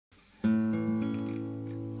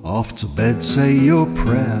Off to bed, say your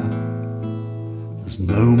prayer. There's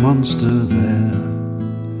no monster there.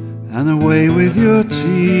 And away with your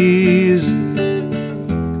tears,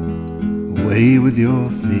 away with your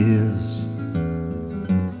fears.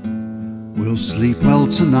 We'll sleep well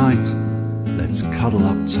tonight, let's cuddle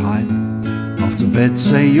up tight. Off to bed,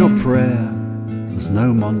 say your prayer. There's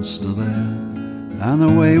no monster there. And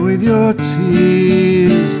away with your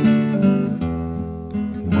tears,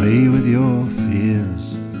 away with your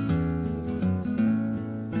fears.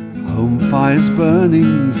 Home fires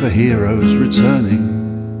burning for heroes returning.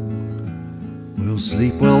 We'll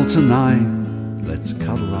sleep well tonight, let's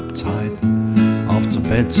cuddle up tight. Off to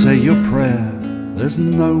bed, say your prayer. There's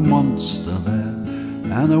no monster there.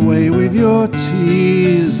 And away with your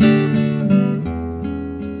tears,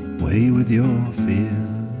 away with your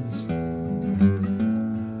fears.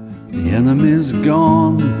 The enemy's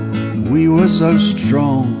gone, we were so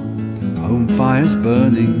strong. Home fires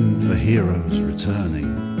burning for heroes returning.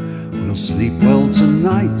 We'll sleep well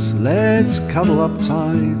tonight, let's cuddle up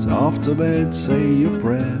tight. Off to bed, say your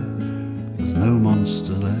prayer. There's no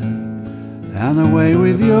monster there. And away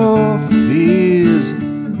with your fears,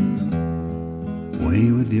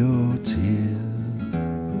 away with your tears.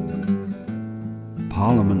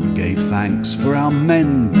 Parliament gave thanks for our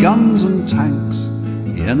men, guns and tanks.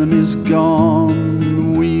 The enemy's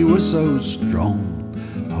gone, we were so strong.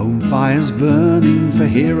 Home fires burning for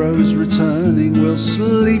heroes returning. We'll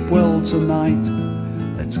sleep well tonight,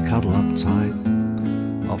 let's cuddle up tight.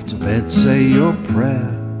 Off to bed, say your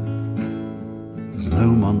prayer. There's no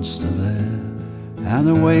monster there. And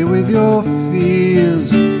away with your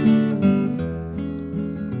fears,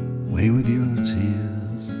 away with your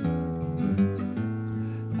tears.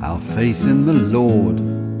 Our faith in the Lord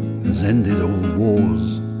has ended all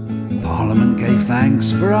wars. Parliament gave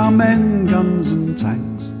thanks for our men, guns and tanks.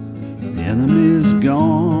 The enemy's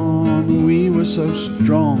gone, we were so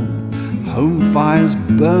strong. Home fires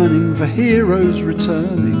burning for heroes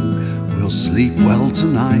returning. We'll sleep well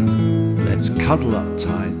tonight, let's cuddle up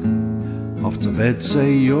tight. Off to bed,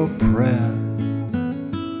 say your prayer.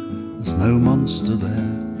 There's no monster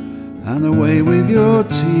there. And away with your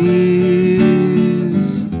tears,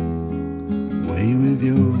 away with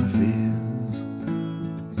your fears.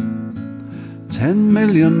 10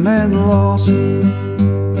 million men lost,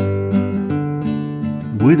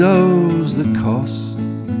 widows the cost.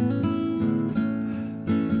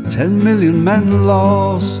 10 million men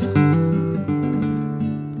lost,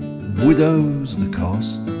 widows the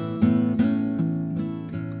cost.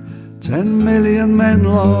 10 million men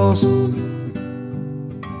lost,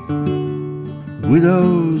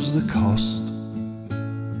 widows the cost.